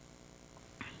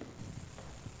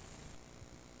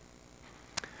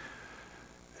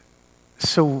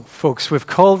So, folks, we've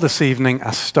called this evening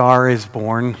A Star is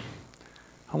Born.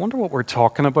 I wonder what we're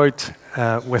talking about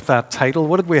with that title.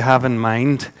 What did we have in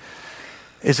mind?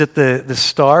 Is it the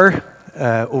star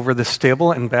over the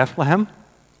stable in Bethlehem?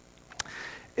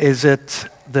 Is it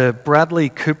the Bradley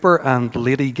Cooper and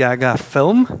Lady Gaga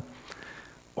film?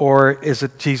 Or is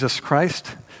it Jesus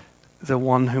Christ, the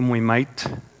one whom we might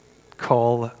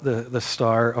call the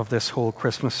star of this whole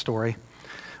Christmas story?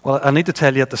 Well, I need to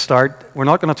tell you at the start, we're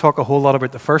not going to talk a whole lot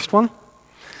about the first one.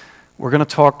 We're going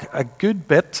to talk a good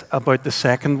bit about the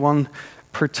second one,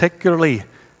 particularly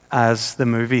as the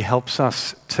movie helps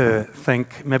us to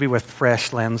think, maybe with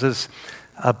fresh lenses,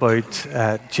 about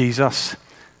Jesus,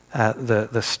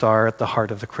 the star at the heart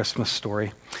of the Christmas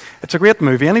story. It's a great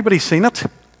movie. Anybody seen it?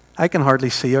 I can hardly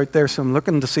see out there, so I'm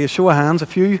looking to see a show of hands. A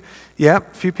few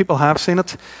people have seen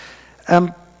it.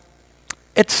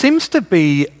 It seems to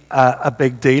be a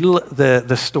big deal,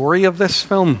 the story of this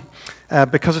film,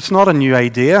 because it's not a new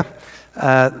idea.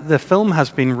 The film has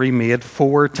been remade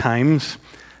 4 times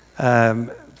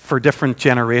for different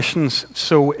generations.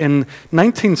 So in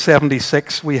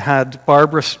 1976, we had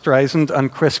Barbra Streisand and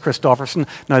Chris Christopherson.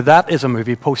 Now that is a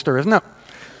movie poster, isn't it?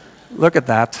 Look at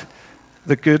that.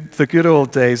 The good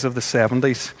old days of the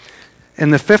 70s. In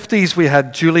the 50s, we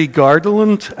had Julie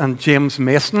Garland and James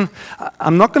Mason.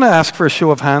 I'm not going to ask for a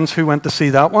show of hands who went to see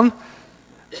that one,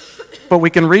 but we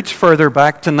can reach further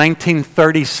back to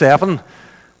 1937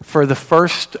 for the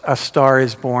first A Star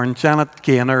is Born, Janet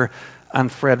Gaynor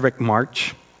and Frederick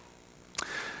March.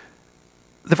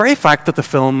 The very fact that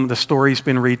the story's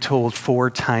been retold 4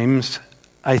 times,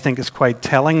 I think is quite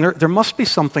telling. There must be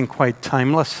something quite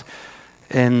timeless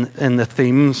in the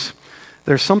themes.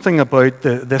 There's something about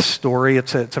this story.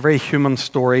 It's a very human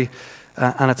story,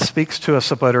 and it speaks to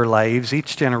us about our lives.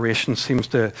 Each generation seems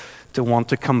to want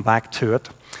to come back to it.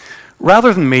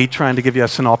 Rather than me trying to give you a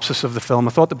synopsis of the film,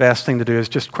 I thought the best thing to do is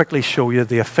just quickly show you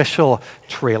the official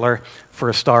trailer for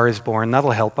A Star is Born.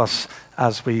 That'll help us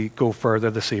as we go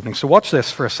further this evening. So watch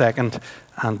this for a second,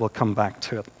 and we'll come back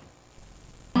to it.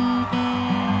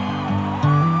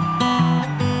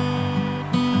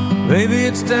 Maybe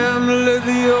it's time to let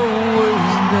the old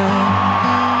ways down.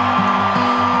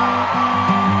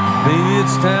 Maybe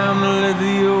it's time to let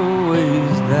the old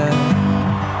ways down.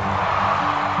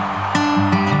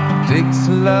 Takes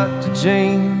a lot to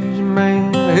change,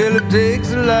 man. Hell, it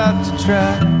takes a lot to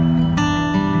try.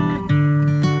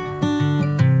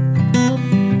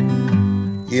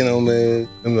 You know, man,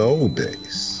 in the old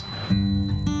days,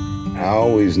 I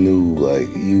always knew,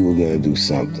 like, you were gonna do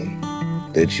something,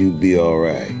 that you'd be all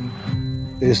right.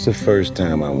 It's the first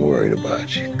time I'm worried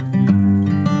about you.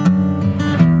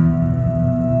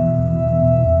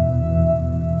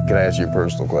 Can I ask you a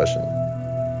personal question?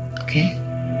 Okay.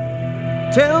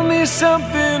 Tell me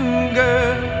something,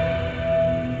 girl.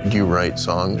 Do you write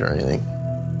songs or anything?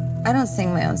 I don't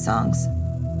sing my own songs.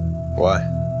 Why?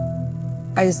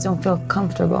 I just don't feel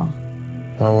comfortable.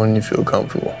 Why wouldn't you feel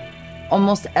comfortable?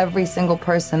 Almost every single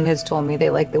person has told me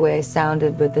they liked the way I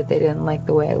sounded, but that they didn't like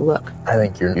the way I look. I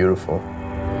think you're beautiful.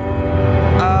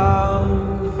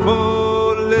 I'm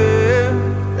falling.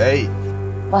 Hey,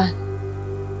 What?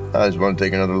 I just want to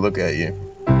take another look at you.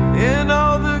 In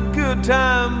all the good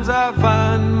times, I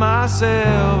find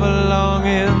myself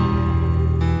longing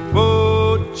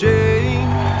for change.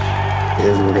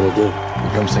 Here's what we're gonna do. You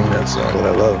come sing that song that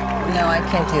I love. No, I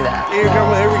can't do that. Here we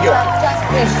go.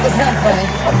 It's not funny.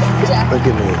 Jack. Look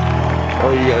at me.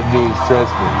 All you gotta do is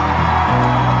trust me.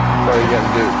 That's all you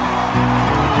gotta do.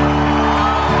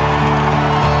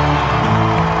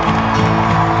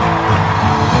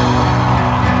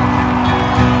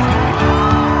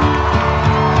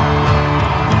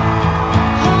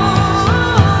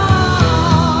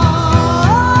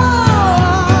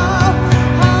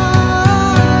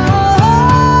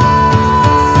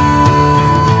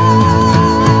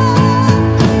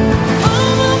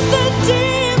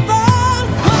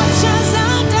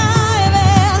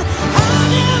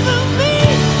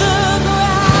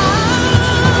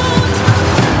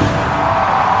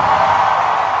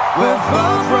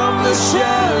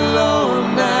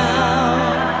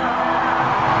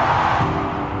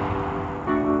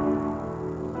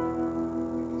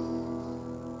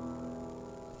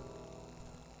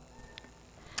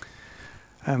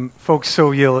 Folks,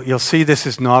 so you'll see this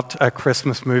is not a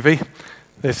Christmas movie.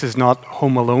 This is not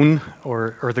Home Alone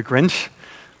or The Grinch.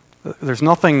 There's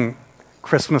nothing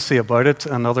Christmassy about it,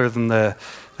 and other than the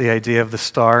idea of the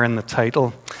star in the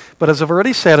title. But as I've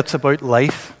already said, it's about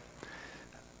life.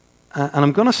 And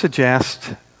I'm going to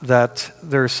suggest that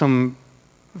there are some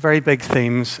very big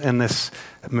themes in this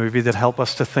movie that help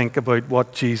us to think about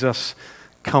what Jesus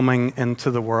coming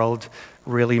into the world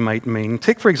really might mean.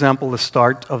 Take, for example, the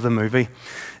start of the movie.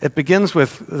 It begins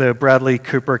with the Bradley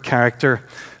Cooper character,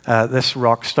 this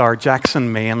rock star,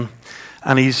 Jackson Maine,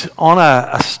 and he's on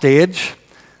a stage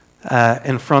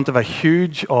in front of a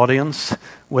huge audience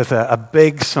with a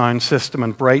big sound system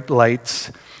and bright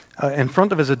lights in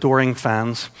front of his adoring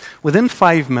fans. Within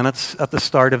 5 minutes at the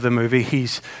start of the movie,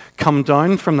 he's come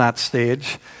down from that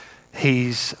stage,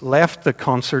 he's left the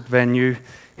concert venue,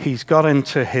 he's got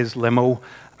into his limo,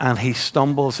 and he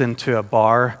stumbles into a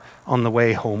bar on the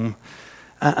way home.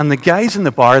 And the guys in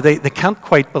the bar, they can't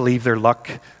quite believe their luck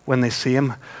when they see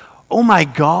him. Oh my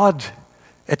God,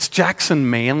 it's Jackson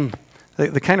Maine.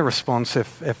 The kind of response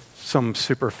if some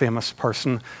super famous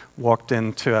person walked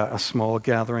into a small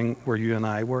gathering where you and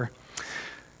I were.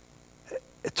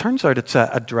 It turns out it's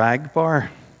a drag bar.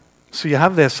 So you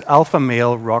have this alpha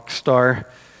male rock star,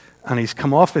 and he's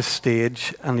come off his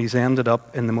stage, and he's ended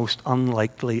up in the most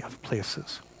unlikely of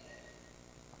places.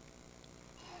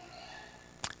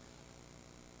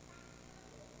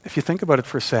 If you think about it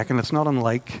for a second, it's not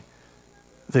unlike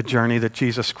the journey that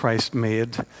Jesus Christ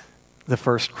made the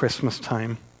first Christmas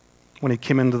time when he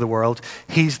came into the world.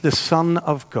 He's the Son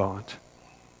of God.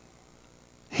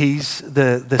 He's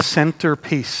the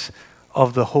centerpiece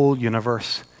of the whole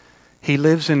universe. He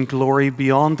lives in glory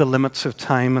beyond the limits of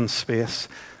time and space.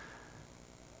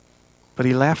 But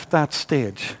he left that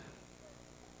stage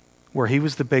where he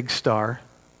was the big star,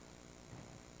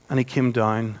 and he came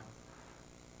down,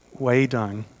 way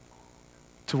down,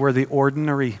 to where the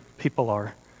ordinary people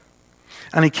are.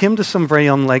 And he came to some very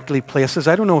unlikely places.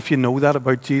 I don't know if you know that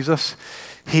about Jesus.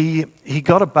 He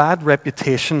got a bad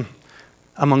reputation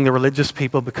among the religious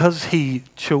people because he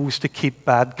chose to keep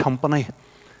bad company.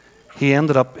 He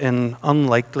ended up in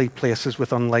unlikely places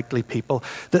with unlikely people.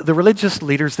 The religious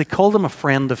leaders, they called him a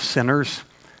friend of sinners.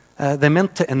 They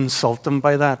meant to insult him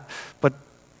by that.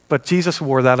 But Jesus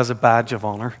wore that as a badge of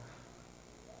honor.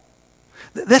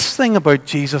 This thing about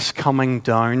Jesus coming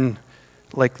down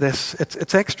like this,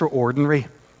 it's extraordinary.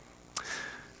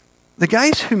 The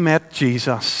guys who met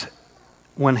Jesus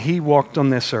when he walked on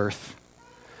this earth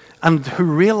and who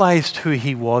realized who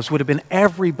he was would have been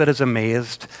every bit as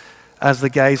amazed as the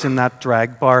guys in that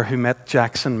drag bar who met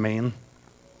Jackson Maine.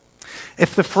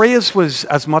 If the phrase was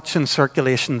as much in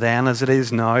circulation then as it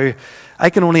is now, I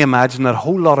can only imagine that a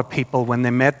whole lot of people, when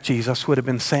they met Jesus, would have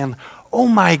been saying, "Oh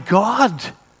my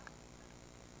God!"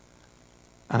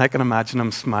 And I can imagine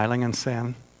him smiling and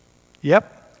saying,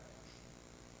 "Yep,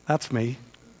 that's me.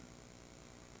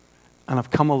 And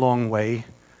I've come a long way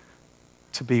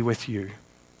to be with you."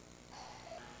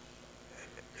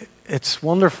 It's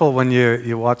wonderful when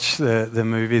you watch the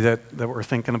movie that we're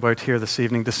thinking about here this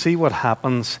evening to see what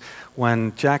happens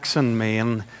when Jackson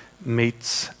Maine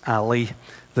meets Ali,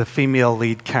 the female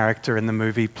lead character in the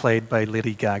movie played by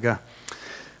Lady Gaga.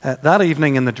 That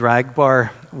evening in the drag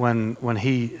bar, when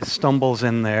he stumbles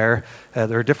in there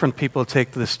are different people who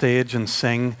take to the stage and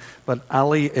sing, but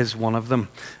Ali is one of them.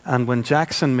 And when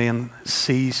Jackson Maine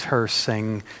sees her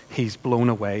sing, he's blown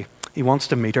away. He wants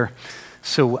to meet her.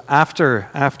 So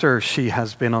after she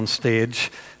has been on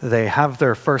stage, they have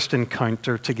their first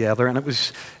encounter together, and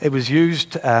it was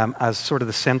used as sort of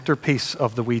the centerpiece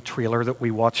of the wee trailer that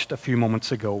we watched a few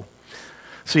moments ago.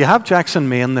 So you have Jackson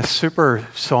Maine, this super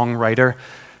songwriter,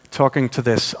 talking to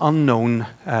this unknown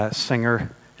singer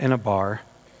in a bar.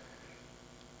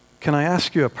 Can I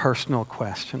ask you a personal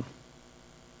question?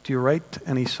 Do you write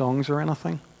any songs or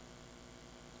anything?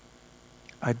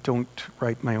 I don't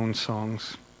write my own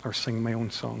songs or sing my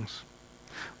own songs.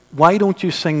 Why don't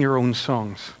you sing your own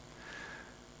songs?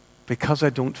 Because I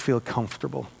don't feel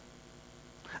comfortable.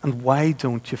 And why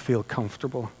don't you feel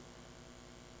comfortable?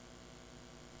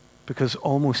 Because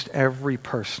almost every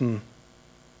person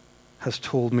has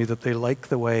told me that they like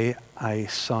the way I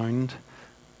sound,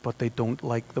 but they don't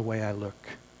like the way I look.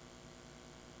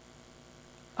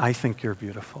 I think you're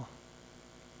beautiful.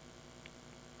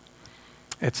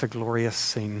 It's a glorious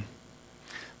scene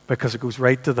because it goes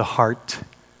right to the heart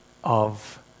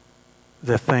of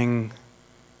the thing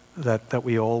that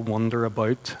we all wonder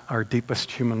about, our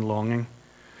deepest human longing.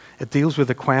 It deals with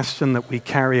a question that we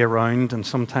carry around and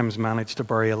sometimes manage to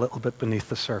bury a little bit beneath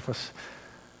the surface.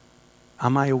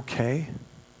 Am I okay?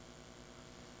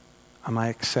 Am I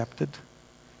accepted?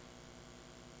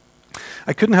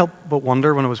 I couldn't help but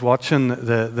wonder when I was watching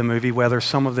the movie whether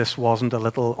some of this wasn't a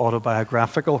little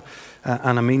autobiographical,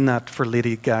 and I mean that for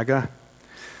Lady Gaga.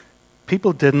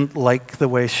 People didn't like the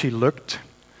way she looked.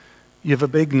 You have a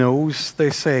big nose, they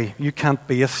say. You can't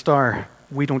be a star.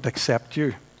 We don't accept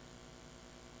you.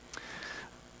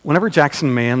 Whenever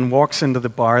Jackson Maine walks into the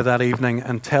bar that evening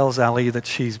and tells Ali that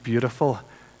she's beautiful,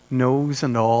 nose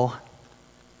and all,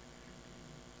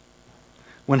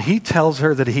 when he tells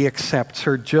her that he accepts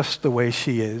her just the way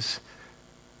she is,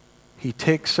 he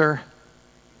takes her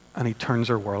and he turns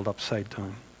her world upside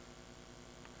down.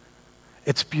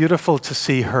 It's beautiful to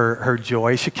see her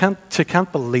joy. She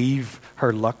can't believe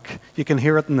her luck. You can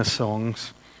hear it in the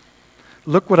songs.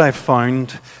 Look what I've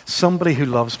found, somebody who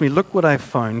loves me. Look what I've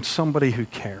found, somebody who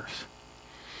cares.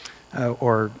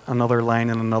 Or another line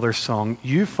in another song,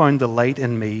 you found the light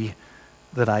in me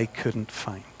that I couldn't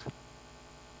find.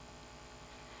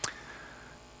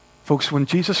 Folks, when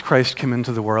Jesus Christ came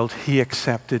into the world, he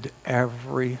accepted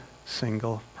every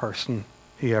single person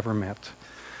he ever met.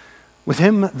 With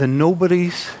him, the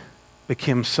nobodies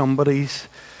became somebodies.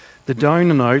 The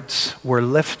down and outs were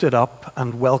lifted up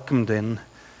and welcomed in.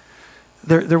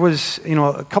 There was,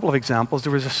 a couple of examples.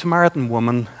 There was a Samaritan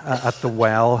woman at the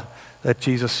well that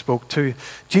Jesus spoke to.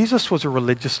 Jesus was a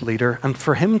religious leader, and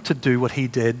for him to do what he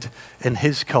did in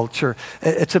his culture,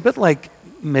 it's a bit like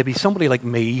maybe somebody like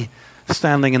me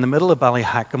standing in the middle of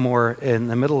Ballyhackamore in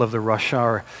the middle of the rush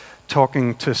hour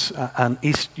talking to an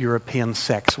East European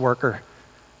sex worker,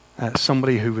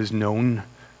 somebody who was known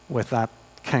with that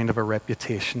kind of a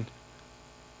reputation.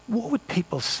 What would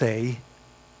people say?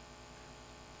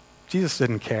 Jesus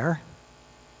didn't care.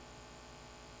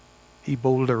 He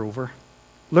bowled her over.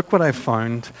 Look what I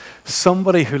found,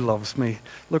 somebody who loves me.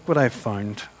 Look what I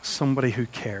found, somebody who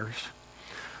cares.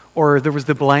 Or there was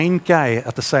the blind guy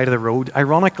at the side of the road.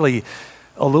 Ironically,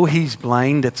 although he's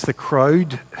blind, it's the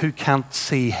crowd who can't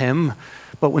see him.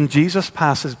 But when Jesus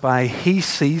passes by, he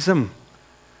sees him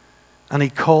and he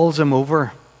calls him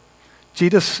over.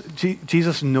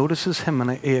 Jesus notices him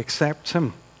and he accepts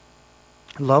him,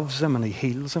 loves him and he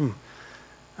heals him.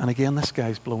 And again, this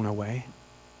guy's blown away.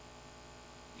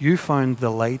 You found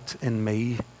the light in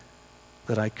me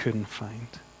that I couldn't find.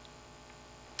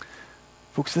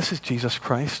 Folks, this is Jesus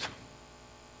Christ.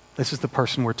 This is the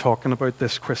person we're talking about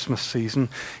this Christmas season.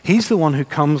 He's the one who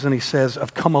comes and he says,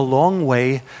 I've come a long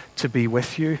way to be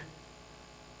with you.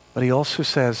 But he also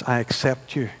says, I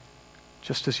accept you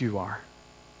just as you are.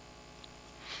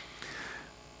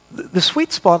 The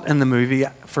sweet spot in the movie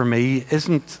for me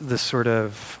isn't the sort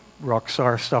of rock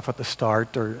star stuff at the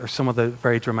start or some of the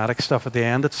very dramatic stuff at the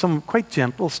end. It's some quite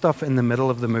gentle stuff in the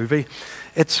middle of the movie.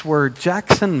 It's where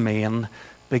Jackson Maine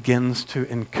begins to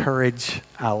encourage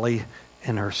Ali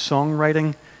in her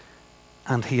songwriting,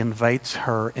 and he invites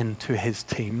her into his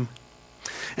team.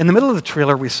 In the middle of the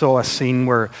trailer, we saw a scene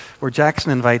where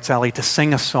Jackson invites Ali to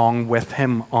sing a song with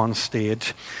him on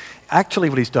stage. Actually,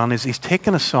 what he's done is he's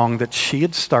taken a song that she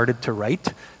had started to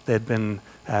write. They'd been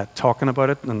talking about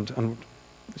it, and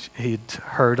he'd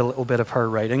heard a little bit of her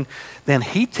writing. Then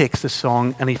he takes the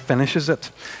song and he finishes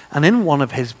it. And in one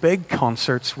of his big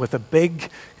concerts with a big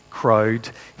crowd,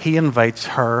 he invites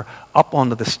her up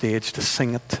onto the stage to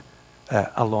sing it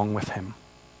along with him.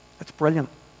 It's brilliant.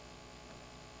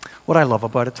 What I love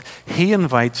about it, he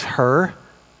invites her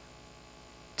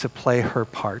to play her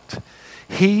part.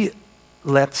 He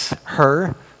lets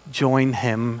her join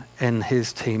him in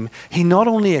his team. He not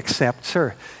only accepts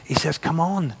her, he says, come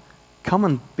on, come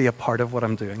and be a part of what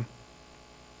I'm doing.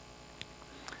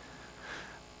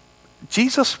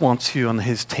 Jesus wants you on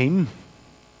his team.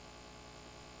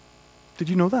 Did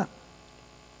you know that?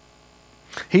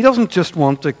 He doesn't just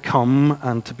want to come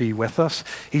and to be with us.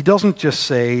 He doesn't just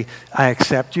say, I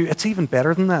accept you. It's even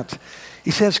better than that.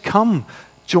 He says, come,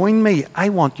 join me. I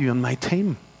want you on my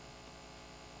team.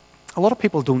 A lot of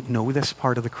people don't know this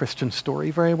part of the Christian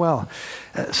story very well.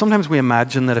 Sometimes we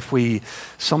imagine that if we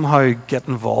somehow get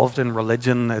involved in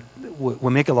religion,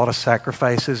 we make a lot of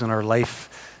sacrifices and our life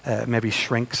maybe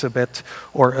shrinks a bit.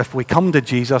 Or if we come to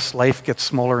Jesus, life gets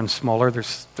smaller and smaller.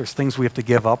 There's things we have to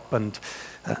give up and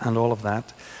all of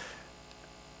that.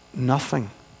 Nothing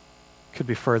could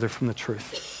be further from the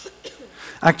truth.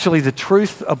 Actually, the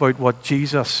truth about what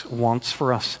Jesus wants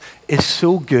for us is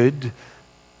so good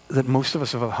that most of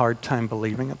us have a hard time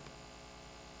believing it.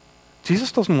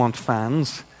 Jesus doesn't want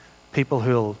fans, people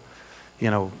who'll,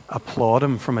 applaud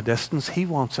him from a distance. He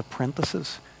wants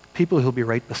apprentices, people who'll be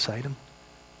right beside him.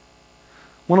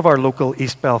 One of our local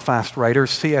East Belfast writers,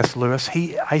 C.S. Lewis,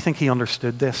 I think he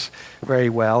understood this very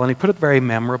well, and he put it very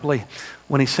memorably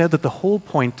when he said that the whole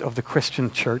point of the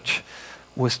Christian church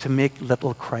was to make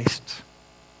little Christs.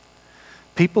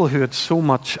 People who had so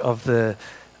much of the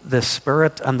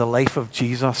spirit and the life of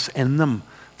Jesus in them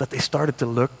that they started to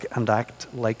look and act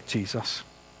like Jesus.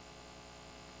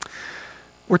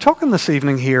 We're talking this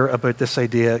evening here about this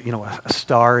idea, a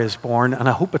star is born, and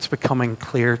I hope it's becoming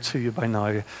clear to you by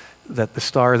now that the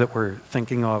star that we're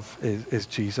thinking of is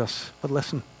Jesus. But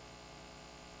listen,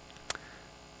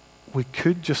 we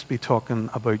could just be talking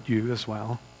about you as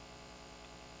well.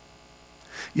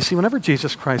 You see, whenever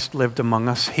Jesus Christ lived among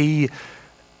us, he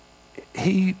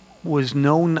was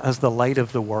known as the light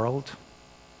of the world.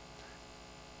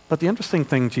 But the interesting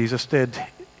thing Jesus did,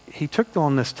 he took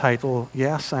on this title,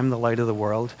 yes, I'm the light of the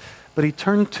world, but he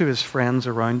turned to his friends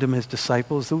around him, his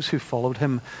disciples, those who followed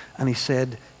him, and he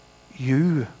said,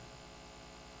 you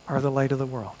are the light of the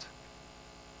world.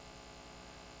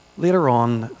 Later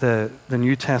on, the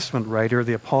New Testament writer,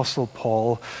 the Apostle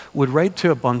Paul, would write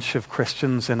to a bunch of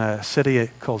Christians in a city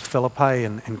called Philippi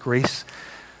in Greece,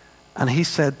 and he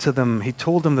said to them, he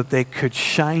told them that they could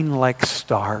shine like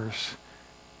stars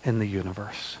in the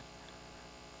universe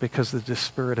because of the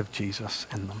Spirit of Jesus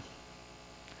in them.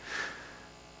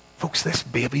 Folks, this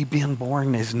baby being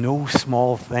born is no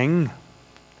small thing. Do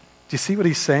you see what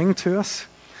he's saying to us?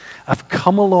 I've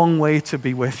come a long way to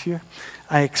be with you.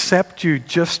 I accept you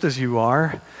just as you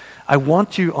are. I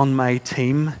want you on my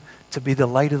team to be the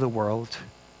light of the world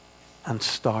and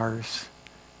stars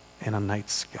in a night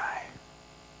sky.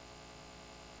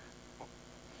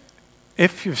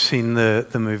 If you've seen the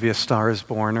movie A Star is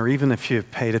Born, or even if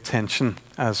you've paid attention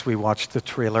as we watched the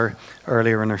trailer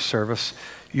earlier in our service,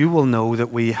 you will know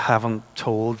that we haven't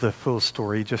told the full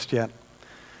story just yet.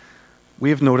 We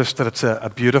have noticed that it's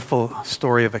a beautiful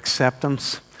story of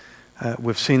acceptance.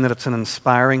 We've seen that it's an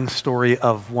inspiring story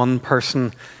of one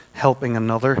person helping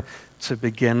another to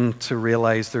begin to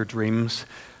realize their dreams.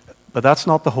 But that's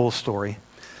not the whole story.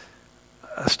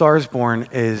 A Star is Born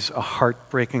is a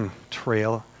heartbreaking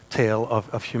tale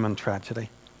of human tragedy.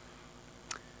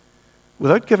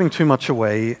 Without giving too much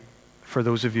away, for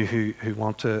those of you who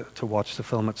want to watch the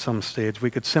film at some stage, we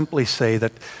could simply say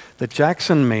that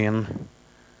Jackson Maine,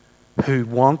 who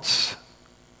wants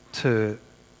to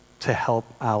help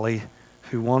Ali,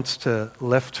 who wants to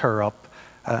lift her up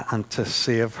and to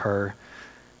save her,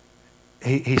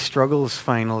 he struggles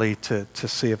finally to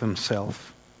save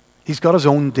himself. He's got his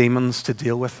own demons to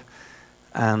deal with,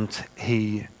 and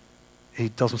he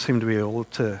doesn't seem to be able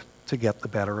to get the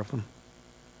better of them.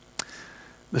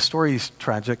 The story is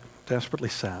tragic, desperately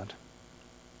sad.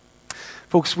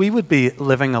 Folks, we would be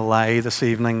living a lie this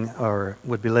evening, or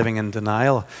would be living in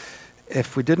denial,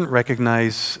 if we didn't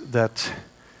recognize that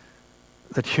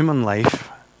human life,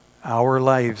 our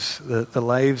lives, the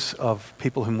lives of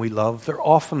people whom we love, they're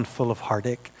often full of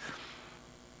heartache.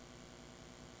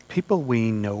 People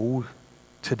we know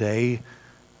today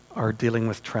are dealing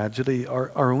with tragedy.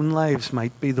 Our own lives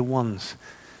might be the ones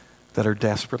that are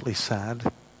desperately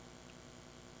sad.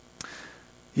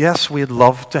 Yes, we'd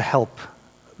love to help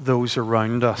those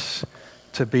around us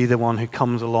to be the one who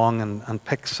comes along and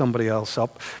picks somebody else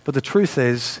up. But the truth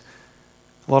is,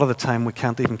 a lot of the time we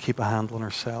can't even keep a handle on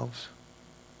ourselves.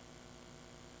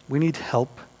 We need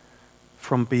help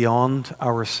from beyond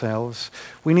ourselves.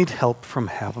 We need help from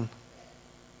heaven.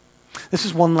 This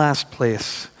is one last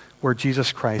place where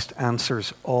Jesus Christ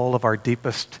answers all of our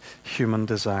deepest human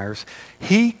desires.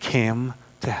 He came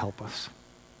to help us,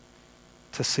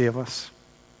 to save us.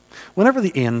 Whenever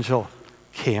the angel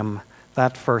came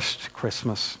that first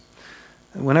Christmas,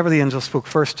 whenever the angel spoke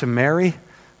first to Mary,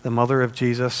 the mother of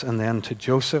Jesus, and then to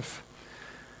Joseph,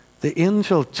 the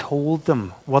angel told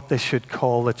them what they should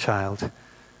call the child.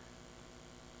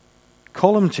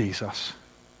 Call him Jesus,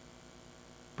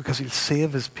 because he'll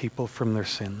save his people from their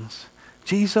sins.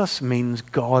 Jesus means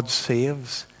God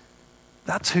saves.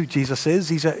 That's who Jesus is.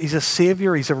 He's a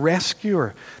savior. He's a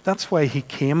rescuer. That's why he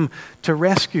came, to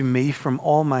rescue me from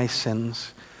all my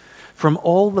sins, from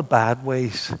all the bad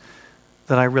ways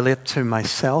that I relate to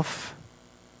myself,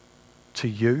 to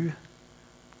you,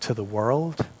 to the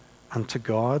world, and to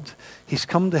God. He's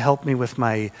come to help me with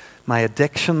my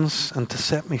addictions and to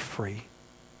set me free.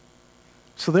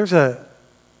 So there's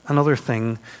another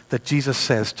thing that Jesus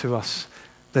says to us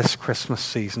this Christmas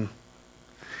season.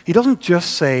 He doesn't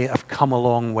just say, I've come a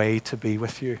long way to be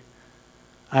with you.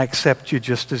 I accept you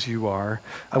just as you are.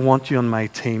 I want you on my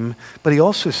team. But he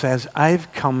also says,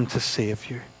 I've come to save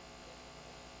you.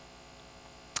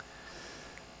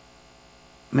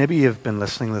 Maybe you've been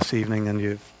listening this evening and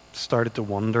you've started to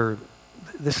wonder,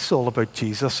 this is all about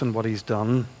Jesus and what he's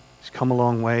done. He's come a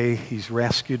long way. He's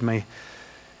rescued me.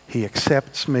 He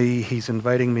accepts me. He's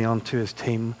inviting me onto his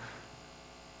team.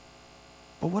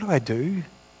 But what do I do?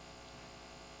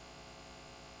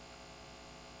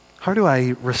 How do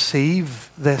I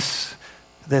receive this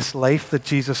life that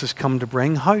Jesus has come to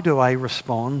bring? How do I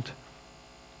respond?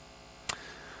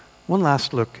 One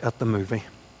last look at the movie.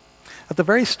 At the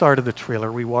very start of the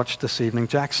trailer we watched this evening,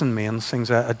 Jackson Maine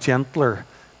sings a gentler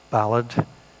ballad.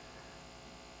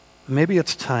 Maybe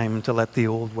it's time to let the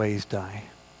old ways die.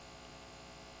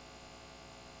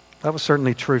 That was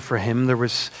certainly true for him. There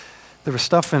was There was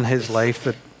stuff in his life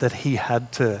that he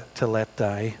had to let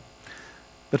die.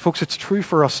 But folks, it's true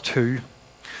for us too.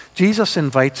 Jesus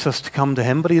invites us to come to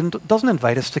him, but he doesn't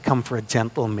invite us to come for a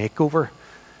gentle makeover.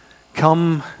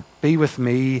 Come, be with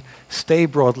me, stay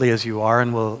broadly as you are,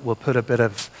 and we'll put a bit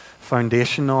of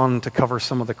foundation on to cover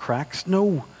some of the cracks.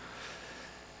 No.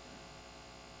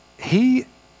 He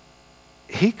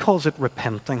calls it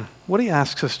repenting. What he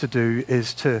asks us to do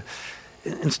is to,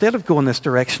 instead of going this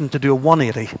direction, to do a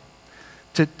 180,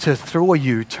 to throw a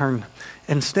U-turn.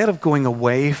 Instead of going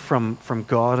away from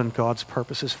God and God's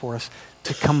purposes for us,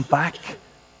 to come back.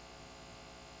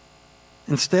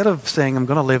 Instead of saying, I'm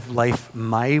going to live life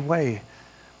my way,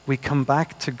 we come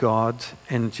back to God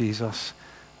in Jesus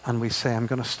and we say, I'm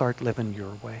going to start living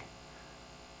your way.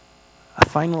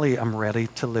 Finally, I'm ready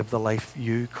to live the life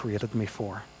you created me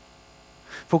for.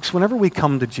 Folks, whenever we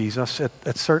come to Jesus,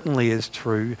 it certainly is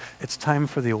true. It's time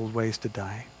for the old ways to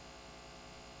die.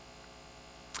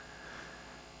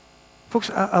 Folks,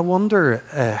 I wonder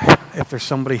if there's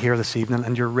somebody here this evening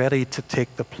and you're ready to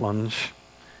take the plunge.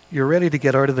 You're ready to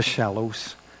get out of the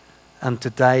shallows and to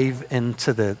dive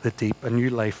into the deep, a new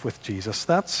life with Jesus.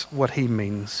 That's what he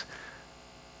means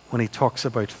when he talks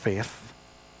about faith.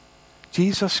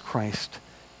 Jesus Christ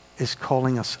is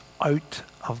calling us out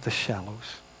of the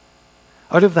shallows,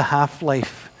 out of the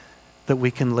half-life that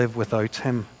we can live without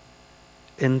him,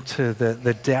 into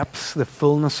the depths, the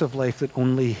fullness of life that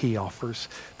only he offers,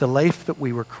 the life that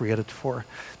we were created for,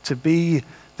 to be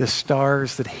the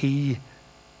stars that he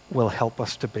will help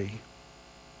us to be.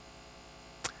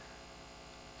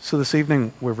 So this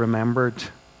evening we've remembered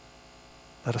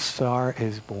that a star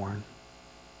is born.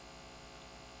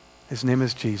 His name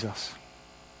is Jesus.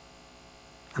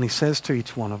 And he says to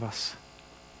each one of us,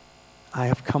 I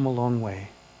have come a long way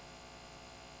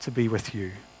to be with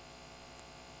you,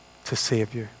 to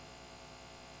save you.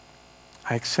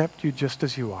 I accept you just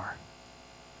as you are.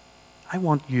 I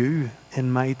want you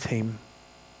in my team.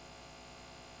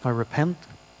 Now repent,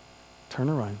 turn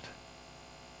around,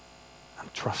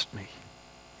 and trust me.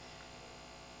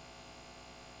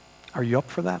 Are you up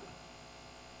for that?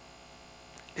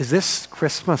 Is this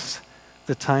Christmas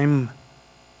the time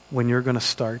when you're going to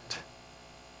start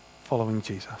following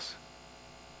Jesus?